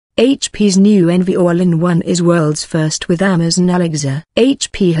HP's new Envy All-in-One is world's first with Amazon Alexa.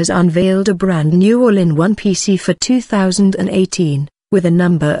 HP has unveiled a brand new all-in-one PC for 2018, with a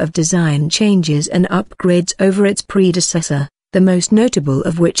number of design changes and upgrades over its predecessor, the most notable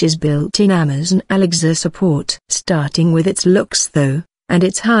of which is built-in Amazon Alexa support. Starting with its looks though, and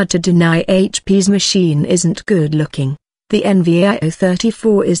it's hard to deny HP's machine isn't good looking. The Envy AiO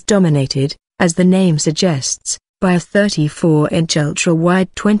 34 is dominated, as the name suggests, by a 34-inch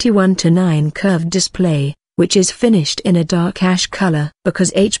ultra-wide 21:9 curved display, which is finished in a dark ash color.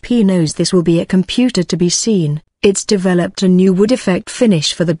 Because HP knows this will be a computer to be seen, it's developed a new wood effect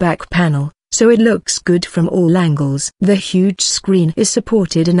finish for the back panel, so it looks good from all angles. The huge screen is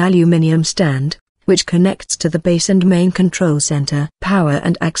supported an aluminium stand, which connects to the base and main control center. Power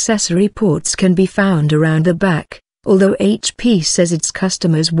and accessory ports can be found around the back, although HP says its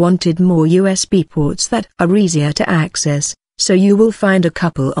customers wanted more USB ports that are easier to access, so you will find a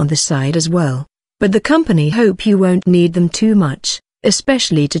couple on the side as well. But the company hope you won't need them too much,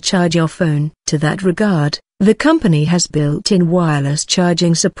 especially to charge your phone. To that regard, the company has built-in wireless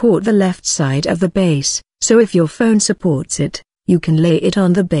charging support the left side of the base, so if your phone supports it, you can lay it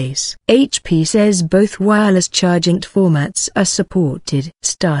on the base. HP says both wireless charging formats are supported.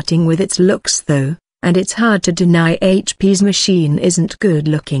 Starting with its looks though, and it's hard to deny HP's machine isn't good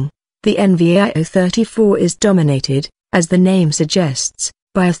looking. The Envy AiO 34 is dominated, as the name suggests,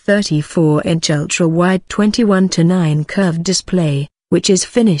 by a 34-inch ultra-wide 21:9 curved display, which is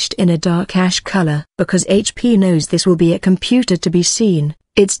finished in a dark ash color. Because HP knows this will be a computer to be seen,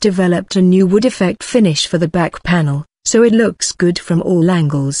 it's developed a new wood effect finish for the back panel, so it looks good from all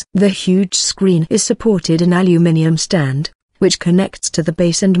angles. The huge screen is supported an aluminium stand, which connects to the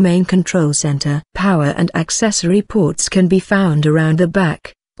base and main control center. Power and accessory ports can be found around the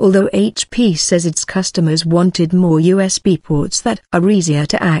back, although HP says its customers wanted more USB ports that are easier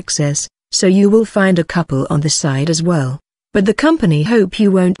to access, so you will find a couple on the side as well. But the company hope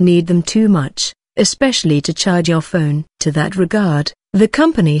you won't need them too much, especially to charge your phone. To that regard, the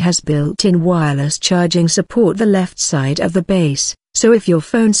company has built-in wireless charging support the left side of the base, so if your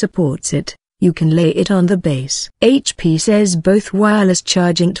phone supports it, you can lay it on the base. HP says both wireless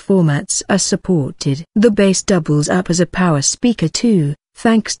charging formats are supported. The base doubles up as a power speaker too,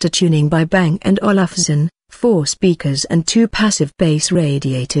 thanks to tuning by Bang & Olufsen, 4 speakers and 2 passive bass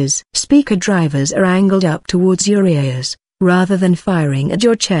radiators. Speaker drivers are angled up towards your ears, rather than firing at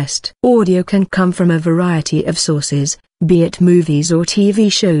your chest. Audio can come from a variety of sources, be it movies or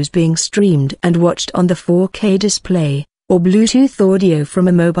TV shows being streamed and watched on the 4K display, or Bluetooth audio from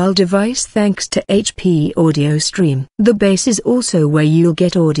a mobile device thanks to HP Audio Stream. The base is also where you'll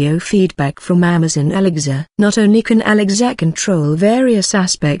get audio feedback from Amazon Alexa. Not only can Alexa control various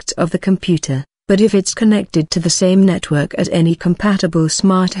aspects of the computer, but if it's connected to the same network as any compatible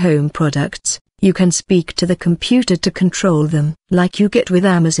smart home products, you can speak to the computer to control them. Like you get with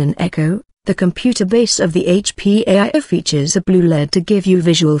Amazon Echo, the computer base of the HP AiO features a blue LED to give you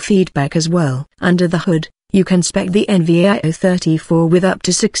visual feedback as well. Under the hood, you can spec the Envy AiO 34 with up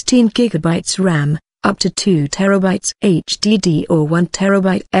to 16 GB RAM, up to 2 TB HDD or 1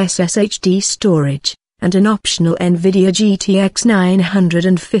 TB SSHD storage, and an optional NVIDIA GTX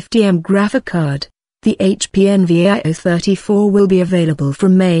 950M graphic card. The HP Envy AiO 34 will be available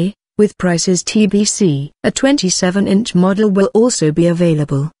from May, with prices TBC. A 27-inch model will also be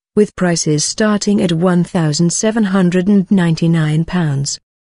available, with prices starting at £1,799.